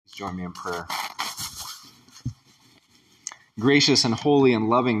Join me in prayer. Gracious and holy and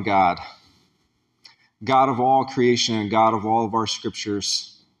loving God, God of all creation and God of all of our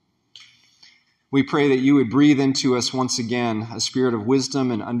scriptures, we pray that you would breathe into us once again a spirit of wisdom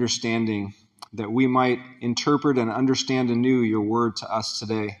and understanding, that we might interpret and understand anew your word to us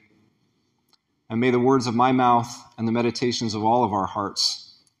today. And may the words of my mouth and the meditations of all of our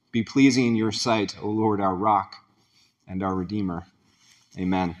hearts be pleasing in your sight, O Lord, our rock and our Redeemer.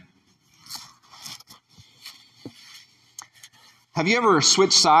 Amen. Have you ever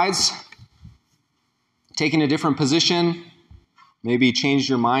switched sides, taken a different position, maybe changed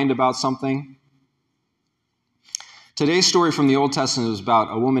your mind about something? Today's story from the Old Testament is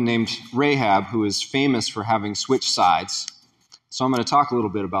about a woman named Rahab who is famous for having switched sides. So I'm going to talk a little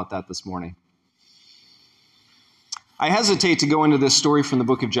bit about that this morning. I hesitate to go into this story from the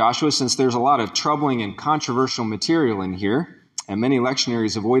book of Joshua since there's a lot of troubling and controversial material in here, and many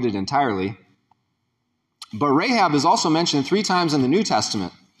lectionaries avoid it entirely. But Rahab is also mentioned 3 times in the New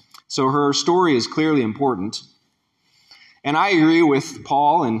Testament, so her story is clearly important. And I agree with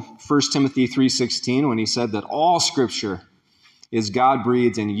Paul in 1 Timothy 3:16 when he said that all Scripture is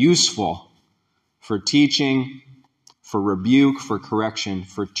God-breathed and useful for teaching, for rebuke, for correction,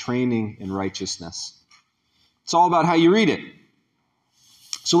 for training in righteousness. It's all about how you read it.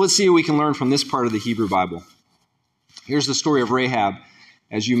 So let's see what we can learn from this part of the Hebrew Bible. Here's the story of Rahab,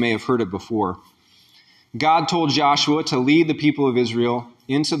 as you may have heard it before. God told Joshua to lead the people of Israel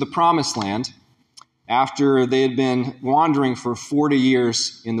into the promised land after they had been wandering for 40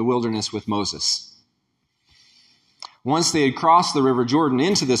 years in the wilderness with Moses. Once they had crossed the river Jordan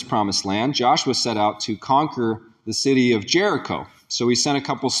into this promised land, Joshua set out to conquer the city of Jericho. So he sent a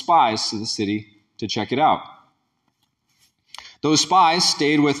couple spies to the city to check it out. Those spies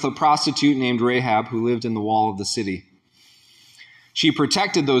stayed with a prostitute named Rahab who lived in the wall of the city. She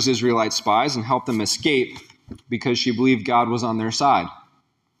protected those Israelite spies and helped them escape because she believed God was on their side.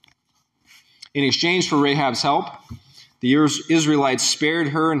 In exchange for Rahab's help, the Israelites spared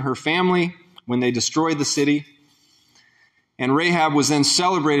her and her family when they destroyed the city. And Rahab was then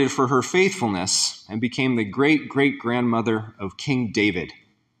celebrated for her faithfulness and became the great-great-grandmother of King David.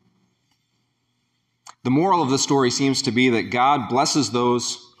 The moral of the story seems to be that God blesses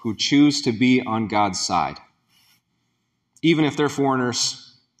those who choose to be on God's side, even if they're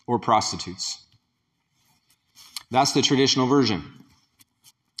foreigners or prostitutes. That's the traditional version.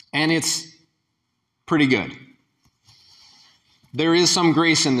 And it's pretty good. There is some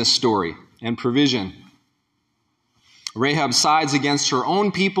grace in this story and provision. Rahab sides against her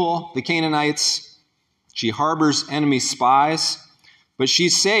own people, the Canaanites. She harbors enemy spies, but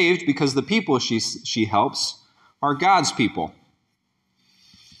she's saved because the people she helps are God's people.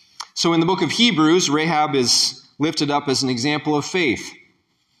 So in the book of Hebrews, Rahab is lifted up as an example of faith.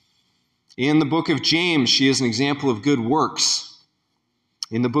 In the book of James, she is an example of good works.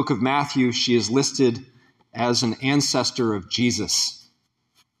 In the book of Mathew, she is listed as an ancestor of Jesus.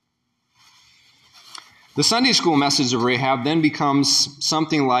 The Sunday school message of Rahab then becomes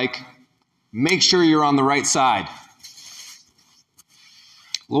something like, make sure you're on the right side.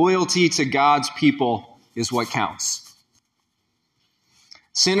 Loyalty to God's people is what counts.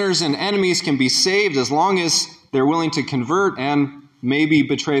 Sinners and enemies can be saved as long as they're willing to convert and maybe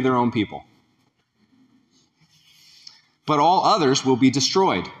betray their own people. But all others will be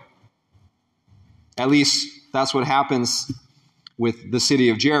destroyed. At least that's what happens with the city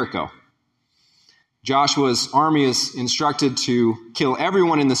of Jericho. Joshua's army is instructed to kill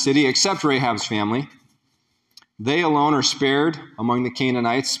everyone in the city except Rahab's family. They alone are spared among the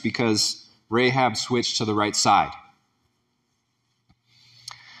Canaanites because Rahab switched to the right side.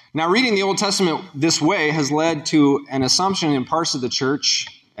 Now, reading the Old Testament this way has led to an assumption in parts of the church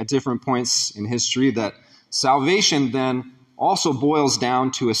at different points in history that salvation then also boils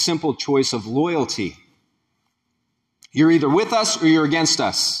down to a simple choice of loyalty. You're either with us or you're against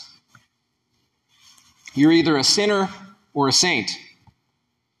us. You're either a sinner or a saint.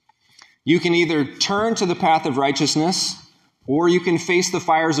 You can either turn to the path of righteousness or you can face the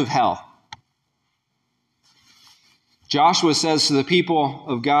fires of hell. Joshua says to the people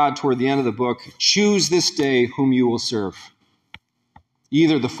of God toward the end of the book, choose this day whom you will serve.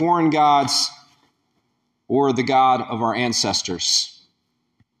 Either the foreign gods or the God of our ancestors.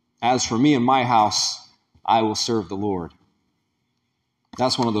 As for me and my house, I will serve the Lord.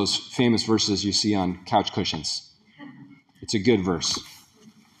 That's one of those famous verses you see on couch cushions. It's a good verse.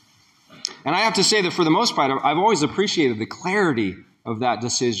 And I have to say that for the most part, I've always appreciated the clarity of that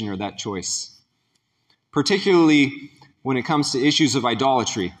decision or that choice, particularly when it comes to issues of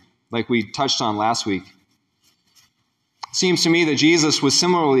idolatry, like we touched on last week. Seems to me that Jesus was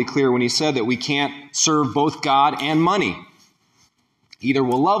similarly clear when he said that we can't serve both God and money. Either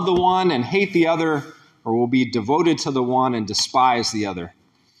we'll love the one and hate the other, or we'll be devoted to the one and despise the other.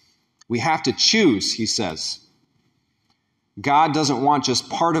 We have to choose, he says. God doesn't want just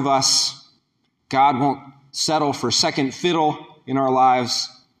part of us. God won't settle for second fiddle in our lives.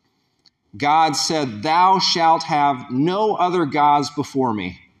 God said, "Thou shalt have no other gods before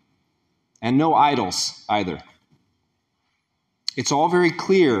me," and no idols either. It's all very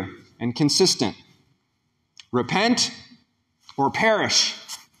clear and consistent. Repent or perish,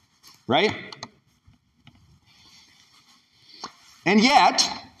 right? And yet,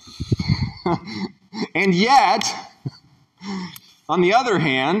 on the other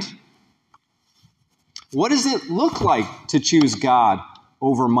hand, what does it look like to choose God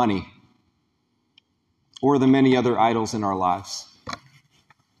over money or the many other idols in our lives?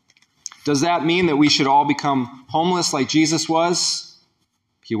 Does that mean that we should all become homeless like Jesus was?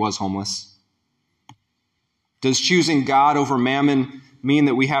 He was homeless. Does choosing God over mammon mean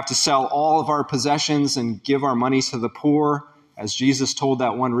that we have to sell all of our possessions and give our money to the poor, as Jesus told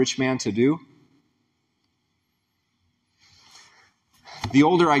that one rich man to do? The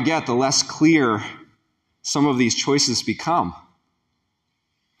older I get, the less clear some of these choices become.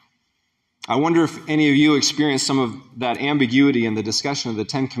 I wonder if any of you experienced some of that ambiguity in the discussion of the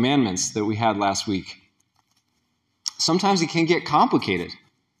Ten Commandments that we had last week. Sometimes it can get complicated.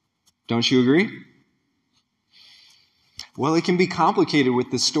 Don't you agree? Well, it can be complicated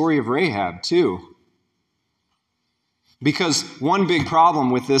with the story of Rahab, too. Because one big problem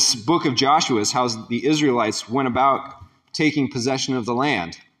with this book of Joshua is how the Israelites went about taking possession of the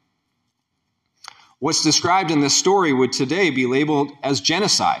land. What's described in this story would today be labeled as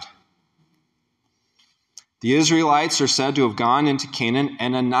genocide. The Israelites are said to have gone into Canaan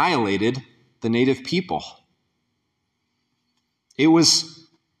and annihilated the native people. It was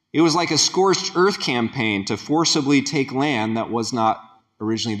like a scorched earth campaign to forcibly take land that was not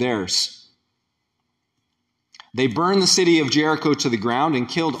originally theirs. They burned the city of Jericho to the ground and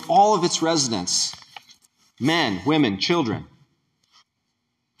killed all of its residents, men, women, children,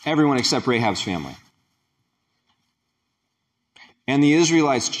 everyone except Rahab's family. And the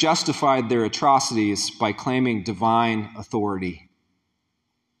Israelites justified their atrocities by claiming divine authority,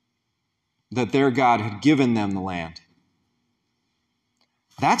 that their God had given them the land.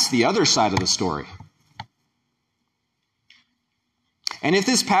 That's the other side of the story. And if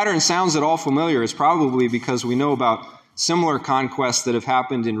this pattern sounds at all familiar, it's probably because we know about similar conquests that have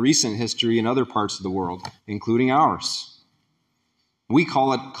happened in recent history in other parts of the world, including ours. We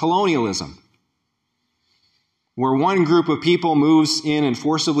call it colonialism, where one group of people moves in and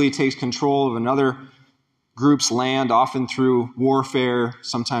forcibly takes control of another group's land, often through warfare,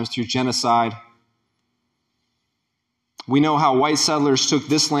 sometimes through genocide. We know how white settlers took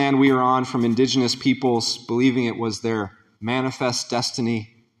this land we are on from indigenous peoples, believing it was their manifest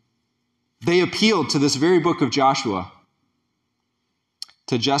destiny. They appealed to this very book of Joshua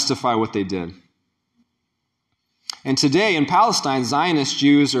to justify what they did. And today in Palestine, Zionist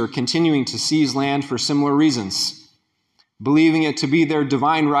Jews are continuing to seize land for similar reasons, believing it to be their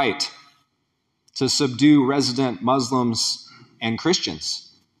divine right to subdue resident Muslims and Christians.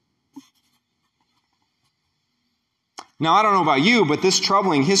 Now, I don't know about you, but this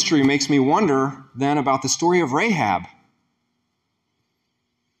troubling history makes me wonder then about the story of Rahab.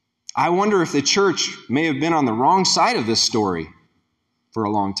 I wonder if the church may have been on the wrong side of this story for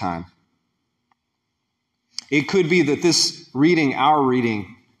a long time. It could be that this reading, our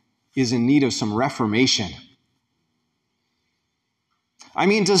reading, is in need of some reformation. I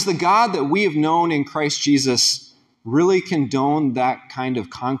mean, does the God that we have known in Christ Jesus really condone that kind of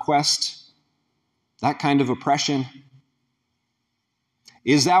conquest, that kind of oppression?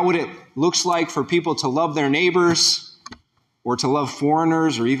 Is that what it looks like for people to love their neighbors, or to love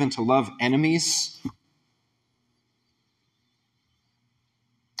foreigners, or even to love enemies?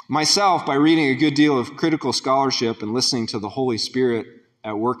 Myself, by reading a good deal of critical scholarship and listening to the Holy Spirit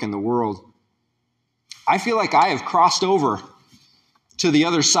at work in the world, I feel like I have crossed over to the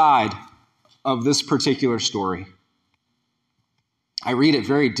other side of this particular story. I read it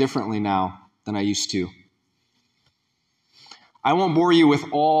very differently now than I used to. I won't bore you with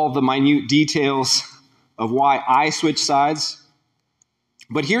all the minute details of why I switch sides,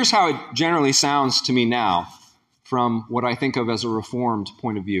 but here's how it generally sounds to me now from what I think of as a Reformed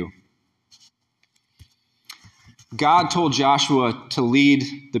point of view. God told Joshua to lead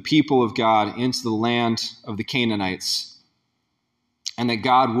the people of God into the land of the Canaanites, and that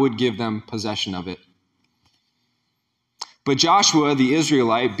God would give them possession of it. But Joshua, the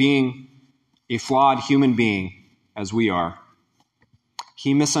Israelite, being a flawed human being, as we are.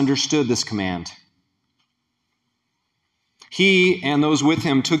 He misunderstood this command. He and those with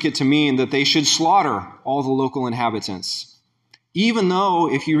him took it to mean that they should slaughter all the local inhabitants, even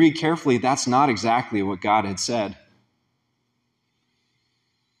though, if you read carefully, that's not exactly what God had said.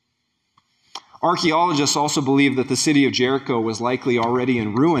 Archaeologists also believe that the city of Jericho was likely already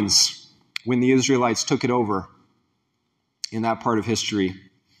in ruins when the Israelites took it over in that part of history.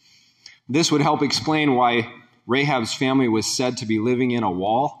 This would help explain why Rahab's family was said to be living in a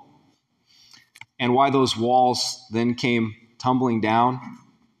wall, and why those walls then came tumbling down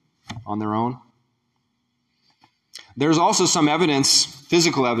on their own. There's also some evidence,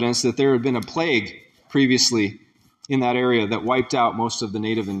 physical evidence, that there had been a plague previously in that area that wiped out most of the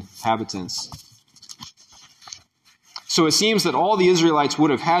native inhabitants. So it seems that all the Israelites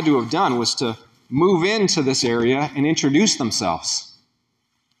would have had to have done was to move into this area and introduce themselves.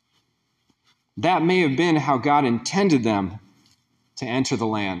 That may have been how God intended them to enter the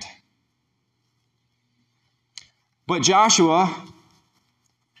land. But Joshua,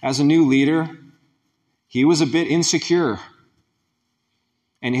 as a new leader, he was a bit insecure,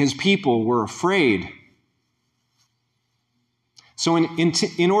 and his people were afraid. So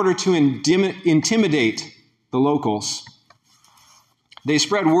in order to intimidate the locals, they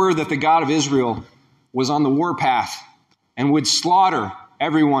spread word that the God of Israel was on the warpath and would slaughter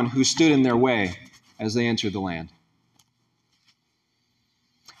everyone who stood in their way as they entered the land.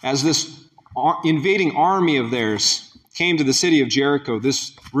 As this invading army of theirs came to the city of Jericho,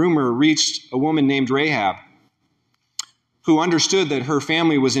 this rumor reached a woman named Rahab, who understood that her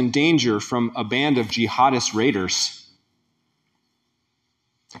family was in danger from a band of jihadist raiders.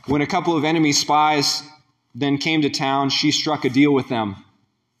 When a couple of enemy spies then came to town, she struck a deal with them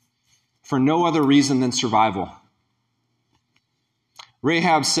for no other reason than survival.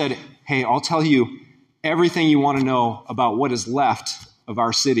 Rahab said, "Hey, I'll tell you everything you want to know about what is left of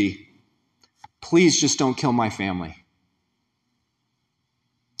our city. Please just don't kill my family."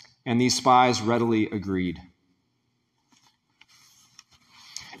 And these spies readily agreed.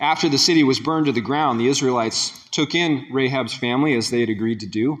 After the city was burned to the ground, the Israelites took in Rahab's family as they had agreed to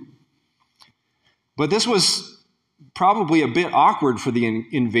do. But this was probably a bit awkward for the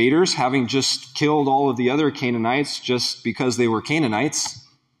invaders, having just killed all of the other Canaanites just because they were Canaanites.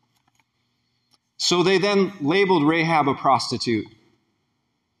 So they then labeled Rahab a prostitute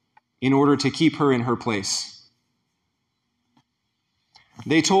in order to keep her in her place.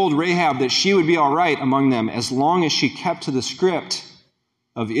 They told Rahab that she would be all right among them as long as she kept to the script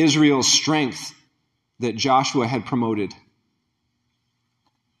of Israel's strength that Joshua had promoted.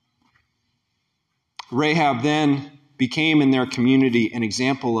 Rahab then became in their community an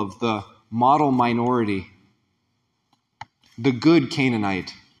example of the model minority, the good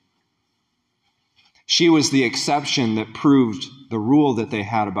Canaanite. She was the exception that proved the rule that they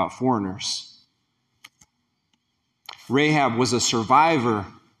had about foreigners. Rahab was a survivor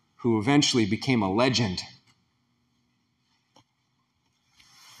who eventually became a legend.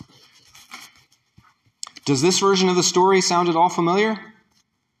 Does this version of the story sound at all familiar?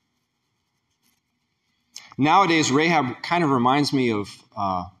 Nowadays, Rahab kind of reminds me of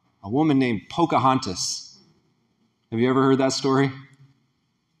a woman named Pocahontas. Have you ever heard that story?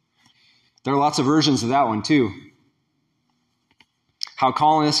 There are lots of versions of that one, too. How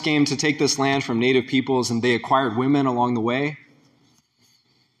colonists came to take this land from native peoples and they acquired women along the way.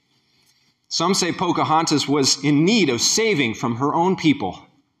 Some say Pocahontas was in need of saving from her own people.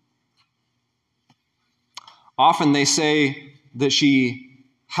 Often they say that she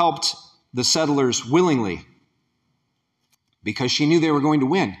helped the settlers willingly because she knew they were going to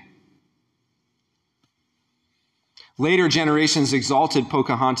win. Later generations exalted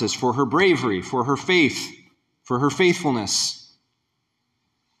Pocahontas for her bravery, for her faith, for her faithfulness.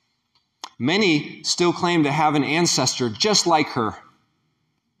 Many still claim to have an ancestor just like her,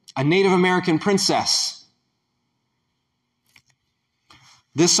 a Native American princess.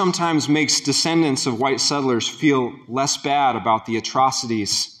 This sometimes makes descendants of white settlers feel less bad about the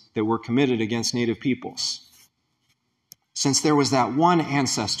atrocities that were committed against Native peoples, since there was that one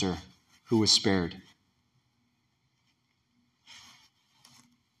ancestor who was spared.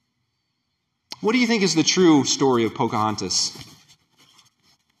 What do you think is the true story of Pocahontas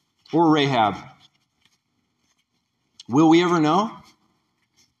or Rahab? Will we ever know?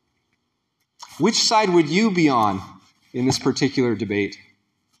 Which side would you be on in this particular debate?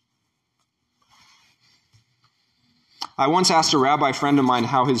 I once asked a rabbi friend of mine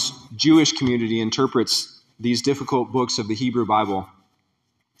how his Jewish community interprets these difficult books of the Hebrew Bible,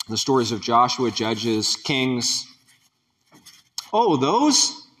 the stories of Joshua, Judges, Kings. "Oh,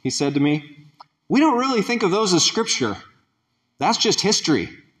 those," he said to me, we don't really think of those as Scripture. That's just history.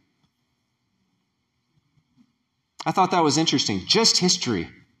 I thought that was interesting. Just history.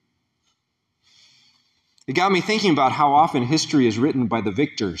 It got me thinking about how often history is written by the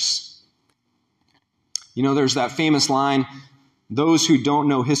victors. You know, there's that famous line, those who don't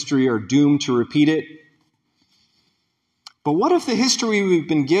know history are doomed to repeat it. But what if the history we've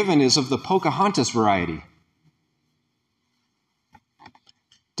been given is of the Pocahontas variety?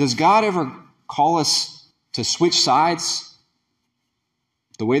 Does God ever call us to switch sides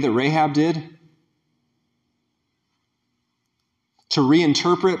the way that Rahab did? To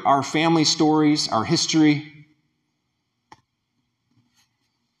reinterpret our family stories, our history?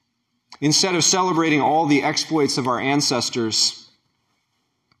 Instead of celebrating all the exploits of our ancestors,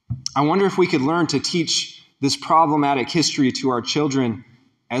 I wonder if we could learn to teach this problematic history to our children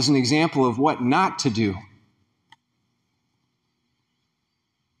as an example of what not to do.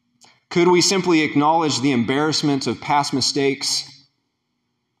 Could we simply acknowledge the embarrassment of past mistakes,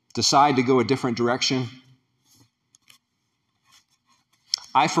 decide to go a different direction?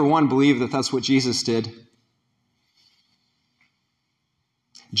 I, for one, believe that that's what Jesus did.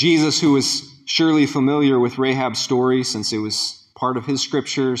 Jesus, who was surely familiar with Rahab's story since it was part of his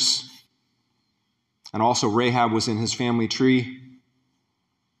scriptures, and also Rahab was in his family tree.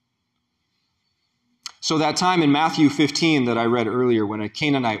 So that time in Matthew 15 that I read earlier, when a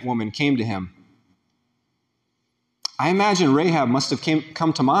Canaanite woman came to him, I imagine Rahab must have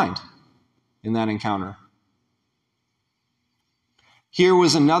come to mind in that encounter. Here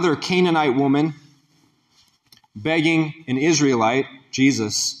was another Canaanite woman begging an Israelite,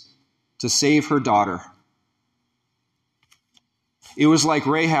 Jesus, to save her daughter. It was like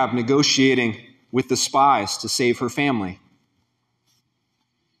Rahab negotiating with the spies to save her family.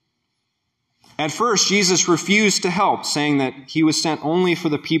 At first, Jesus refused to help, saying that he was sent only for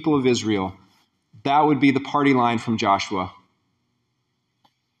the people of Israel. That would be the party line from Joshua.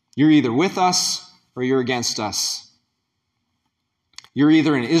 You're either with us or you're against us. You're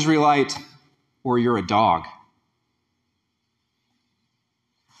either an Israelite or you're a dog.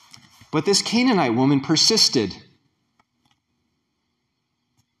 But this Canaanite woman persisted.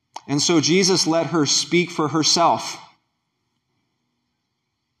 And so Jesus let her speak for herself.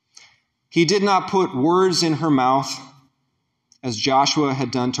 He did not put words in her mouth as Joshua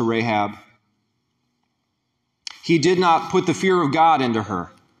had done to Rahab. He did not put the fear of God into her,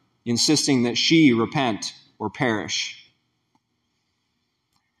 insisting that she repent or perish.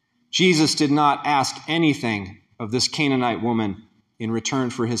 Jesus did not ask anything of this Canaanite woman in return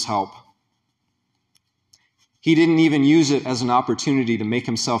for his help. He didn't even use it as an opportunity to make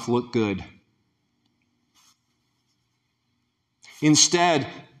himself look good. Instead,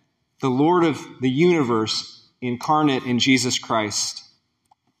 the Lord of the universe, incarnate in Jesus Christ,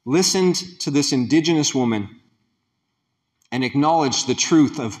 listened to this indigenous woman and acknowledged the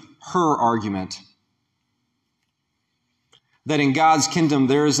truth of her argument. That in God's kingdom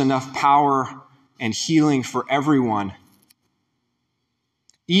there is enough power and healing for everyone,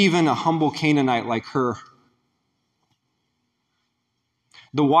 even a humble Canaanite like her.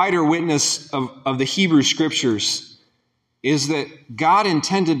 The wider witness of the Hebrew Scriptures is that God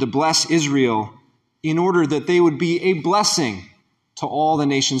intended to bless Israel in order that they would be a blessing to all the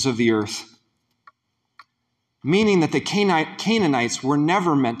nations of the earth. Meaning that the Canaanites were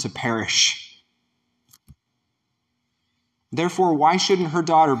never meant to perish. Therefore, why shouldn't her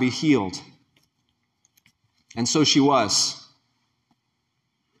daughter be healed? And so she was.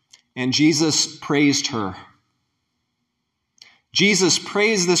 And Jesus praised her. Jesus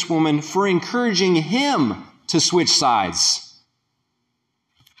praised this woman for encouraging him to switch sides.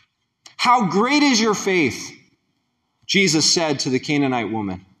 How great is your faith, Jesus said to the Canaanite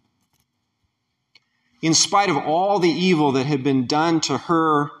woman. In spite of all the evil that had been done to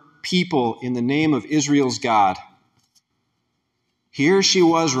her people in the name of Israel's God, here she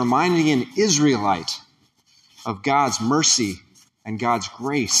was reminding an Israelite of God's mercy and God's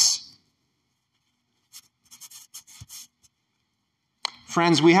grace.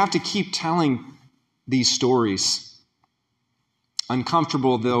 Friends, we have to keep telling these stories,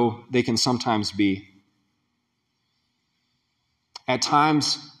 uncomfortable though they can sometimes be. At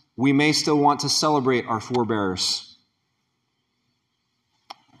times, we may still want to celebrate our forebears.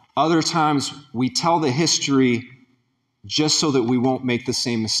 Other times, we tell the history just so that we won't make the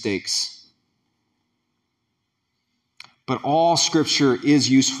same mistakes. But all Scripture is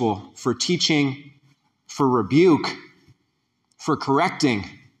useful for teaching, for rebuke, for correcting,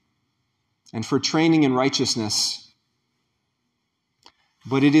 and for training in righteousness.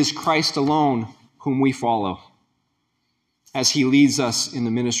 But it is Christ alone whom we follow. as he leads us in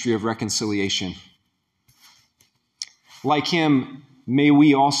the ministry of reconciliation. Like him, may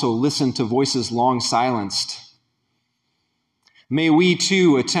we also listen to voices long silenced. May we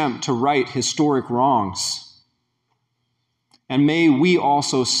too attempt to right historic wrongs. And may we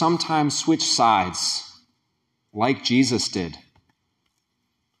also sometimes switch sides, like Jesus did,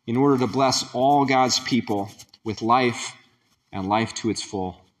 in order to bless all God's people with life and life to its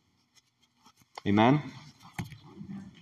full. Amen?